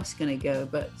your life's going to go,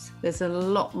 but there's a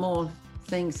lot more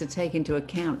things to take into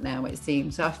account now, it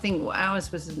seems. I think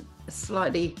ours was a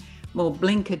slightly more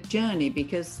blinkered journey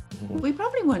because we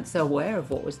probably weren't so aware of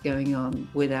what was going on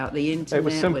without the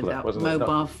internet, without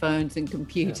mobile phones and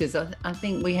computers. Yeah. I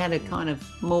think we had a kind of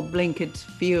more blinkered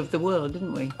view of the world,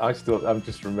 didn't we? I'm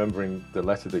just remembering the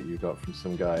letter that you got from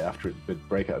some guy after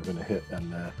Breakout had been a hit,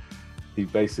 and he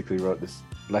basically wrote this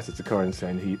letter to Corin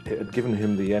saying it had given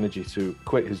him the energy to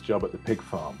quit his job at the pig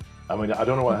farm. I mean, I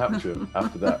don't know what happened to him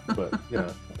after that, but, you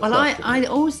know. Well, I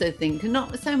also think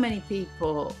not so many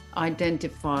people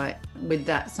identify with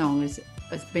that song as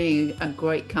being a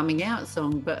great coming out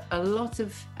song, but a lot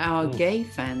of our gay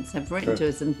fans have written to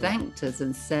us and thanked us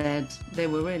and said they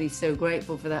were really so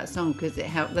grateful for that song because it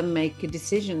helped them make a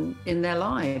decision in their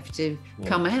life to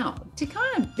come out, to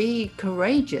kind of be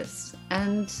courageous.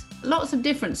 And lots of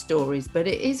different stories, but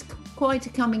it is quite a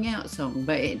coming out song,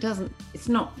 but it's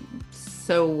not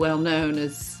so well known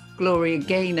as Gloria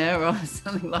Gaynor or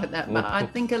something like that. But I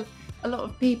think a lot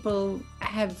of people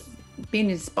have been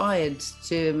inspired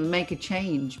to make a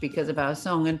change because of our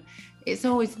song. And it's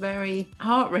always very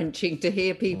heart-wrenching to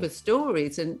hear people's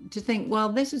stories and to think, well,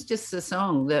 this is just a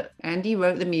song that Andy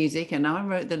wrote the music and I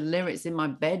wrote the lyrics in my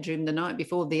bedroom the night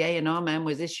before the A&R man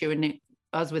was issuing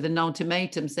us with an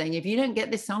ultimatum saying, if you don't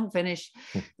get this song finished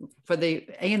for the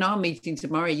A&R meeting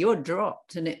tomorrow, you're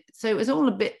dropped. And so it was all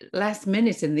a bit last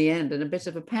minute in the end and a bit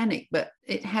of a panic, but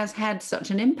it has had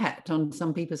such an impact on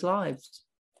some people's lives.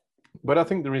 But I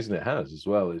think the reason it has as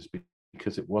well is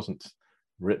because it wasn't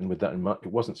written with that in mind.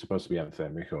 It wasn't supposed to be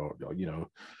anthemic or you know,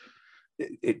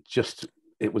 it just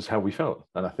it was how we felt.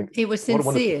 And I think it was what a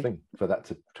wonderful sincere. thing for that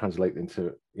to translate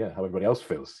into, how everybody else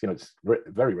feels. It's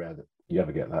very rare that you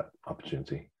ever get that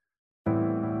opportunity.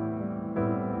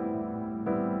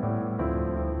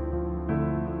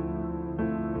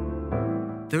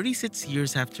 "36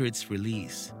 years after its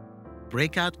release,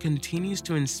 Breakout continues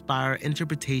to inspire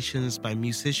interpretations by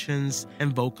musicians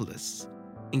and vocalists,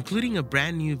 including a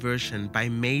brand new version by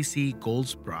Maisie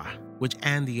Goldsborough, which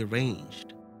Andy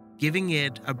arranged, giving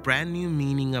it a brand new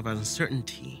meaning of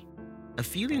uncertainty, a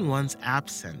feeling once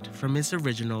absent from his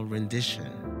original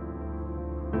rendition.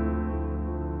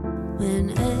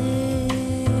 When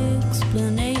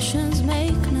explanations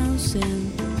make no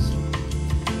sense,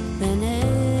 when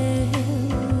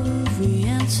every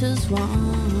answer's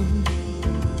wrong,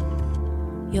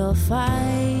 you're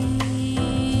fighting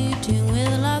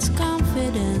with lost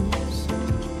confidence,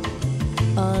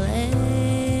 all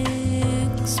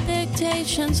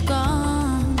expectations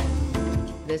gone.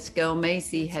 This girl,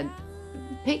 Maisie, had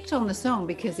picked on the song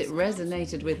because it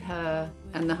resonated with her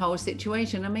and the whole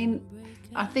situation. I mean,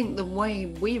 I think the way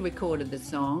we recorded the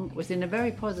song was in a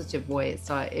very positive way. It's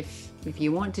like, if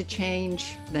you want to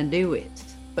change, then do it.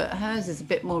 But hers is a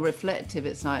bit more reflective.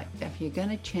 It's like, if you're going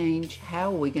to change,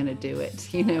 how are we going to do it?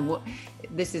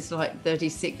 This is like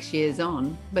 36 years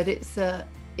on. But it's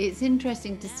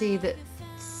interesting to see that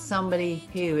somebody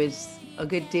who is a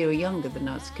good deal younger than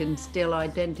us can still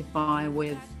identify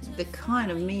with the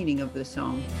kind of meaning of the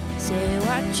song. Say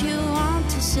what you want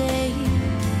to say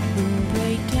and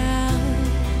break out.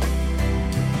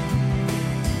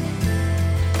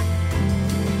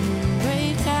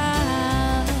 Break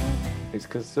out. It's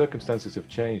because circumstances have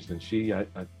changed, and she, I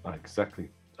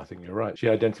think you're right. She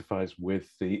identifies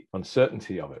with the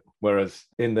uncertainty of it. Whereas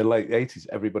in the late 80s,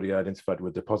 everybody identified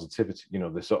with the positivity,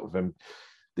 the sort of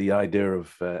the idea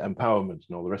of empowerment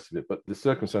and all the rest of it. But the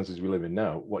circumstances we live in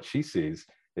now, what she sees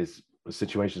is the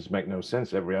situations make no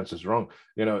sense. Every answer's wrong.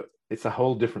 It's a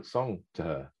whole different song to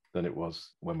her than it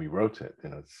was when we wrote it.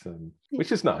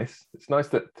 Which is nice. It's nice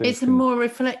that it's a more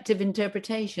reflective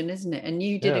interpretation, isn't it? And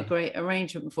you did a great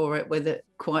arrangement for it with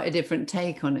quite a different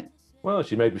take on it. Well,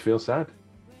 she made me feel sad.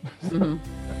 Mm-hmm.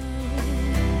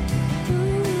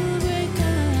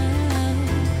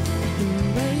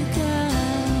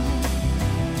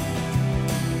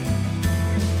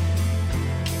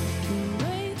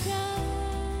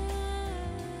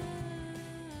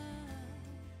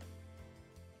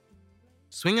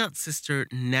 Swing Out Sister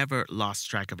never lost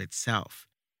track of itself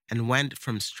and went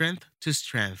from strength to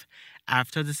strength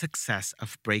after the success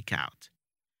of Breakout.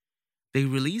 They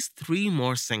released 3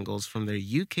 more singles from their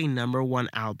UK #1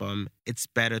 album, It's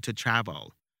Better to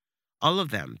Travel. All of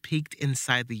them peaked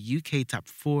inside the UK Top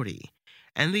 40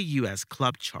 and the US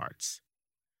club charts.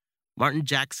 Martin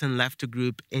Jackson left the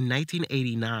group in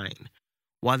 1989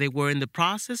 while they were in the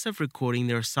process of recording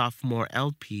their sophomore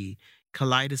LP,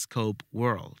 Kaleidoscope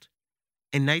World.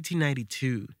 In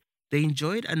 1992, they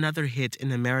enjoyed another hit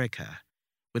in America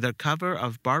with their cover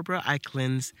of Barbara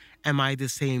Eichlin's Am I the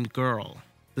Same Girl,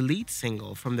 the lead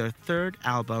single from their 3rd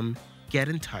album, Get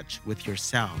in Touch with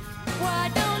Yourself. Why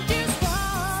don't you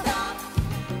stop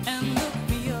and look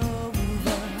me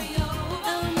over?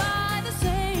 Am I the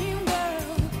same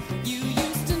girl you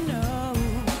used to know?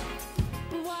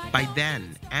 By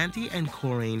then, Andy and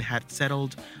Corinne had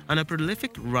settled on a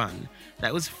prolific run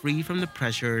that was free from the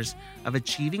pressures of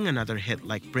achieving another hit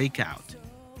like Breakout,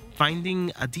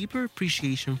 finding a deeper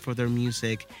appreciation for their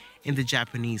music in the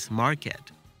Japanese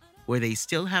market, where they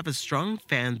still have a strong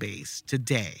fan base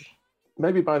today.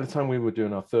 Maybe by the time we were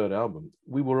doing our 3rd album,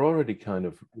 we were already kind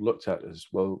of looked at as,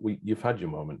 well, you've had your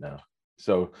moment now.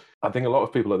 So I think a lot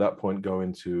of people at that point go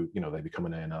into, they become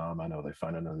an A&R man, or they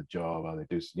find another job, or they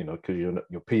do, because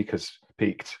your peak has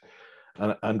peaked.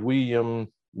 And we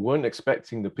weren't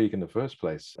expecting the peak in the first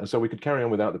place. And so we could carry on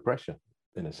without the pressure,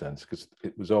 in a sense, because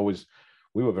it was always,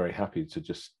 we were very happy to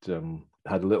just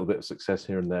had a little bit of success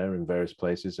here and there in various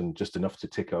places and just enough to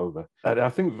tick over. And I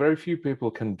think very few people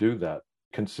can do that,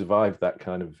 can survive that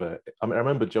kind of... I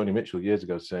remember Joni Mitchell years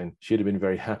ago saying she'd have been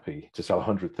very happy to sell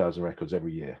 100,000 records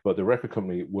every year, but the record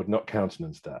company would not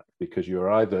countenance that, because you're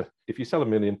either, if you sell 1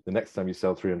 million, the next time you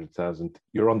sell 300,000,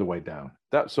 you're on the way down.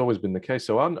 That's always been the case.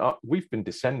 So we've been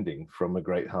descending from a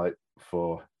great height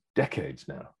for decades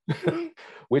now,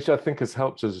 which I think has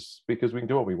helped us because we can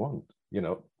do what we want.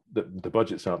 The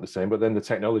budgets aren't the same, but then the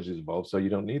technology's evolved, so you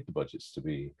don't need the budgets to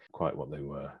be quite what they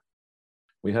were.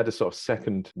 we had a sort of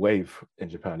second wave in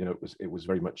Japan. You know, it was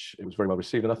very well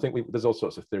received, and I think there's all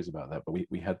sorts of theories about that. But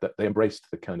we had that, they embraced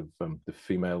the kind of the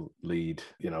female lead,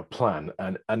 you know, plan,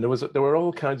 and there were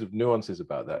all kinds of nuances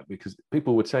about that, because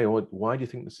people would say, "Oh, why do you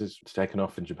think this is taken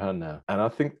off in Japan now?" And I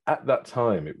think at that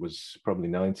time it was probably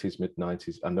mid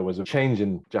 90s, and there was a change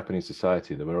in Japanese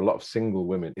society. There were a lot of single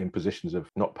women in positions of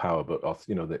not power, but of,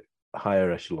 you know, the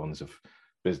higher echelons of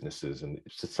businesses, and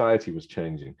society was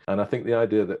changing. And I think the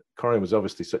idea that Corinne was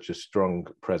obviously such a strong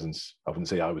presence, I wouldn't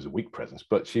say I was a weak presence,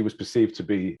 but she was perceived to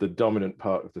be the dominant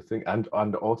part of the thing. And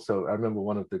also, I remember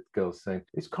one of the girls saying,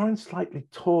 "Is Corinne slightly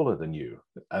taller than you?"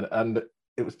 And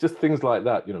it was just things like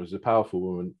that. You know, it was a powerful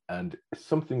woman, and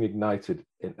something ignited,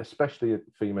 especially a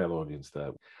female audience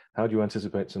there. How do you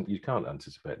anticipate something? You can't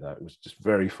anticipate that. It was just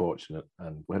very fortunate,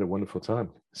 and we had a wonderful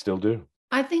time. Still do.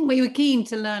 I think we were keen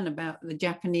to learn about the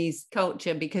Japanese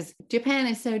culture, because Japan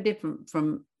is so different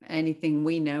from anything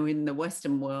we know in the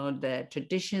Western world, their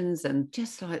traditions, and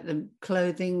just like the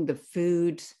clothing, the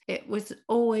food. It was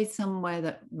always somewhere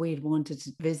that we'd wanted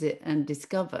to visit and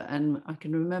discover. And I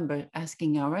can remember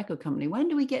asking our record company, when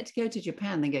do we get to go to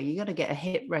Japan? They go, you got to get a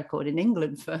hit record in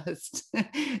England first.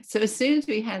 So as soon as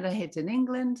we had a hit in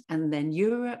England, and then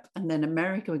Europe, and then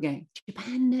America, we're going,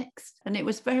 Japan next. And it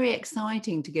was very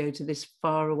exciting to go to this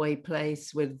faraway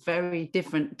place with very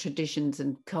different traditions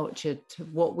and culture to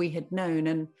what we had known.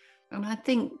 And I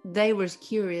think they were as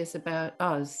curious about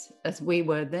us as we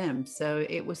were them. So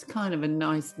it was kind of a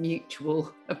nice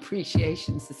mutual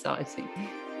appreciation society.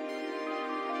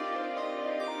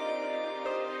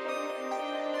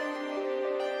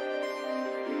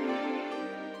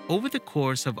 Over the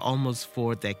course of almost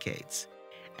 4 decades,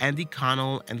 Andy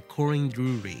Connell and Corinne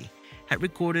Drury had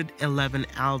recorded 11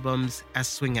 albums as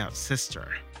Swing Out Sister,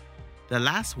 the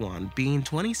last one being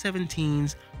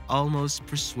 2017's Almost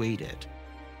Persuaded.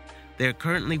 They're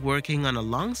currently working on a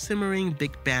long-simmering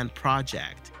big band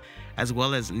project, as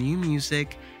well as new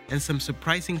music and some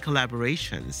surprising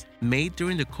collaborations made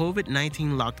during the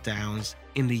COVID-19 lockdowns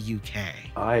in the UK.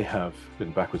 I have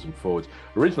been backwards and forwards.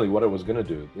 Originally, what I was going to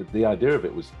do, the idea of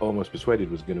it was Almost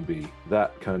Persuaded was going to be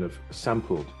that kind of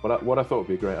sampled. What I thought would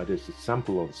be a great idea is to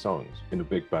sample all the songs in a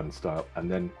big band style, and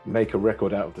then make a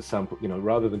record out of the sample, you know,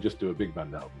 rather than just do a big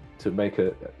band album, to make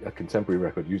a contemporary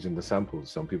record using the samples.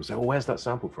 Some people say, "Oh, where's that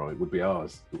sample from?" It would be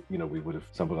ours. You know, we would have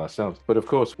sampled ourselves. But of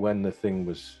course, when the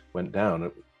thing went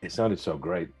down, it sounded so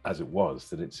great as it was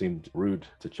that it seemed rude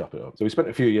to chop it up. So we spent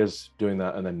a few years doing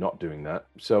that and then not doing that.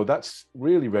 So that's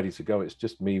really ready to go. It's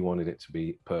just me wanting it to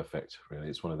be perfect, really.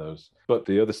 It's one of those. But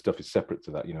the other stuff is separate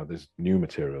to that. You know, there's new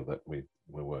material that we're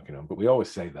working on. But we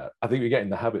always say that. I think we get in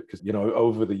the habit because, you know,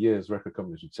 over the years, record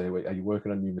companies would say, "Wait, are you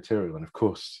working on new material?" And of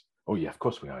course, "Oh yeah, of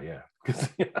course we are, yeah."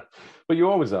 Yeah. But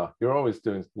you always are. You're always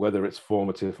doing, whether it's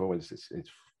formative or it's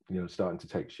you know, starting to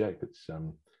take shape. It's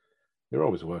you're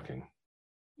always working.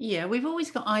 Yeah, we've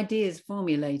always got ideas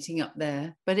formulating up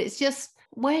there, but it's just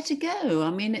where to go.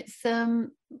 I mean, it's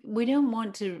we don't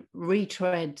want to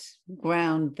retread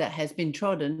ground that has been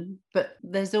trodden, but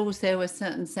there's also a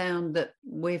certain sound that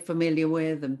we're familiar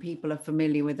with and people are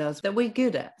familiar with us that we're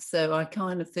good at. So I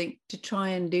kind of think to try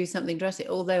and do something drastic,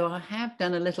 although I have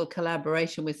done a little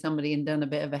collaboration with somebody and done a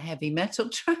bit of a heavy metal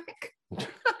track.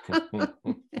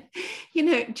 You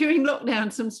know, during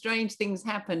lockdown, some strange things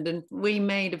happened and we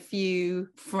made a few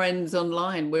friends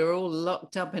online. We were all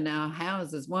locked up in our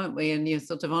houses, weren't we? And you're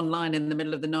sort of online in the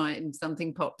middle of the night and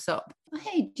something pops up.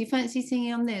 "Hey, do you fancy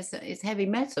singing on this? It's heavy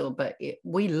metal, but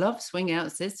we love Swing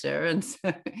Out Sister." And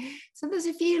so there's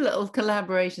a few little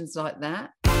collaborations like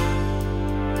that.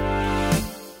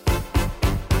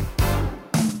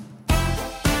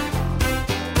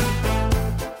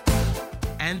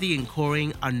 Andy and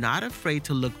Corinne are not afraid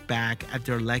to look back at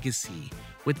their legacy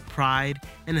with pride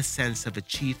and a sense of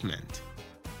achievement.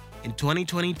 In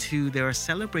 2022, they are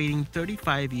celebrating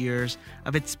 35 years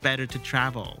of It's Better to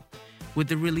Travel with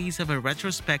the release of a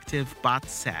retrospective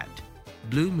box set,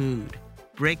 Blue Mood,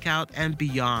 Breakout and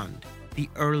Beyond, The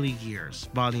Early Years,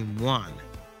 Volume 1,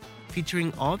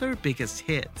 featuring all their biggest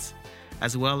hits,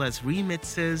 as well as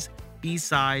remixes,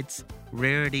 B-sides,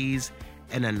 rarities,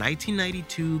 and a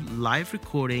 1992 live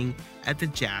recording at the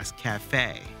Jazz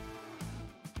Cafe.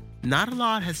 Not a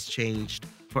lot has changed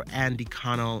for Andy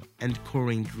Connell and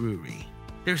Corinne Drury.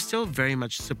 They're still very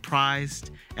much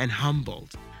surprised and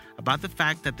humbled about the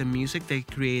fact that the music they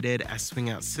created as Swing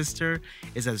Out Sister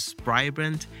is as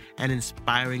vibrant and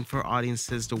inspiring for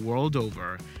audiences the world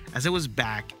over as it was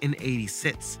back in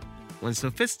 '86, when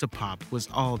Sophistopop was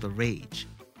all the rage.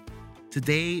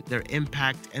 Today, their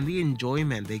impact and the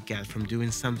enjoyment they get from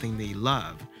doing something they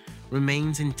love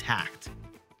remains intact,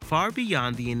 far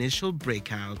beyond the initial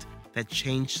breakout that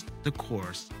changed the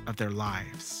course of their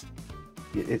lives.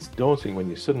 It's daunting when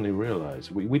you suddenly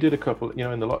realize we did a couple,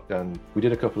 in the lockdown, we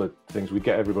did a couple of things. We'd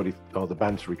get everybody or the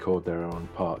band to record their own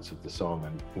parts of the song,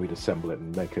 and we'd assemble it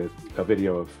and make a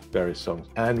video of various songs.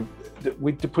 And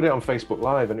we'd put it on Facebook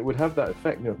Live, and it would have that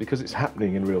effect, because it's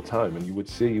happening in real time, and you would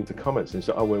see the comments and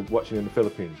say, oh, we're watching in the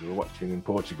Philippines, or we're watching in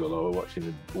Portugal, or we're watching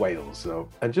in Wales. So,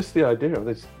 and just the idea of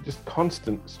this just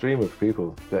constant stream of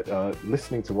people that are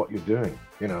listening to what you're doing,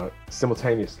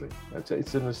 simultaneously.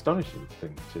 It's an astonishing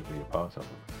thing to be a part of.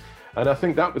 And I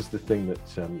think that was the thing that,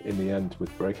 in the end,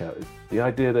 with Breakout, is the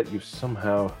idea that you've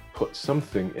somehow put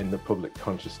something in the public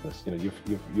consciousness.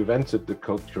 You've entered the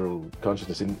cultural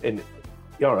consciousness in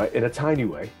a tiny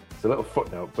way. It's a little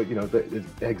footnote, but it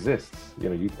exists.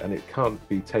 And it can't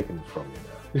be taken from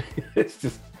you now. it's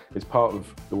part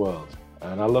of the world,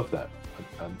 and I love that.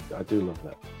 I do love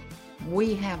that.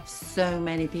 We have so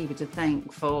many people to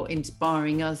thank for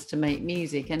inspiring us to make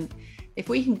music, and if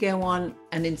we can go on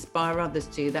and inspire others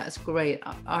too, that's great.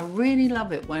 I really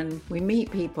love it when we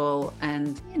meet people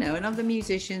and other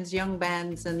musicians, young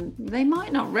bands, and they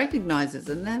might not recognize us,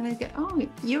 and then they go, oh,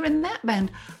 you're in that band,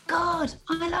 God,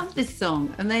 I love this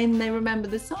song, and then they remember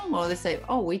the song, or they say,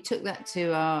 oh, we took that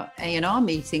to our A&R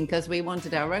meeting because we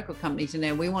wanted our record company to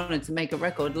know we wanted to make a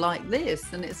record like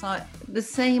this. And it's like the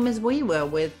same as we were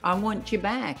with I Want You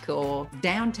Back or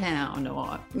Downtown,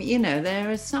 or there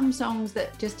are some songs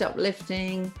that just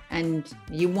uplifting, and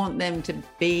you want them to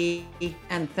be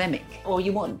anthemic, or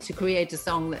you want to create a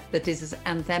song that is as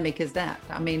anthemic as that.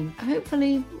 I mean,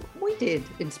 hopefully we did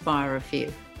inspire a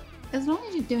few. As long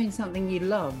as you're doing something you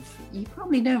love, you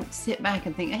probably don't sit back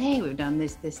and think, hey, we've done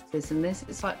this, and this.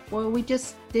 It's like, well, we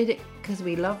just did it because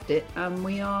we loved it, and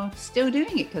we are still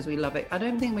doing it because we love it. I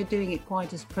don't think we're doing it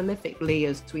quite as prolifically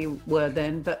as we were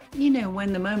then, but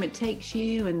when the moment takes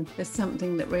you and there's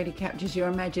something that really captures your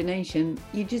imagination,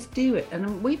 you just do it.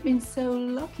 And we've been so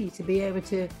lucky to be able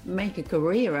to make a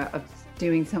career out of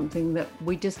doing something that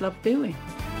we just love doing.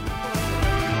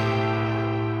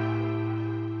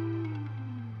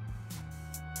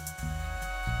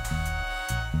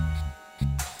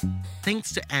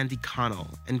 Thanks to Andy Connell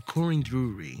and Corinne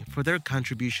Drury for their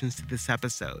contributions to this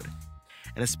episode.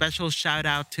 And a special shout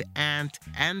out to Ant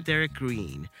and Derek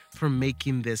Green for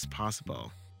making this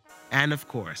possible. And of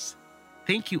course,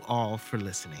 thank you all for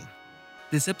listening.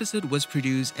 This episode was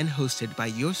produced and hosted by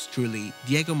yours truly,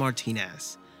 Diego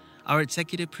Martinez. Our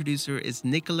executive producer is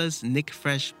Nicholas Nick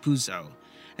Fresh Puzo,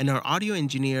 and our audio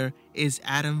engineer is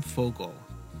Adam Fogel.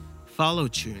 Follow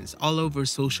Tunes all over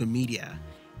social media,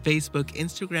 Facebook,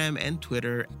 Instagram, and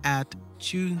Twitter at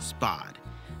TunesPod.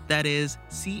 That is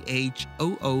CHOONSPOD.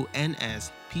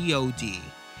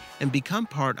 And become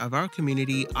part of our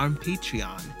community on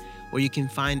Patreon, where you can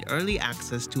find early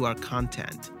access to our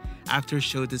content,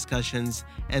 after-show discussions,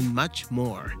 and much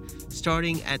more,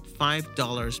 starting at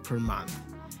 $5 per month.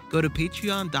 Go to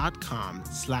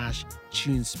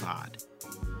patreon.com/TunesPod.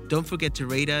 Don't forget to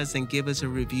rate us and give us a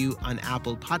review on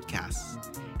Apple Podcasts,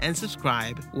 and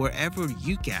subscribe wherever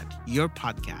you get your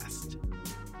podcast.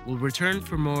 We'll return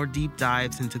for more deep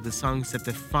dives into the songs that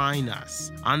define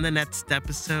us on the next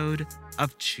episode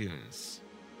of Tunes.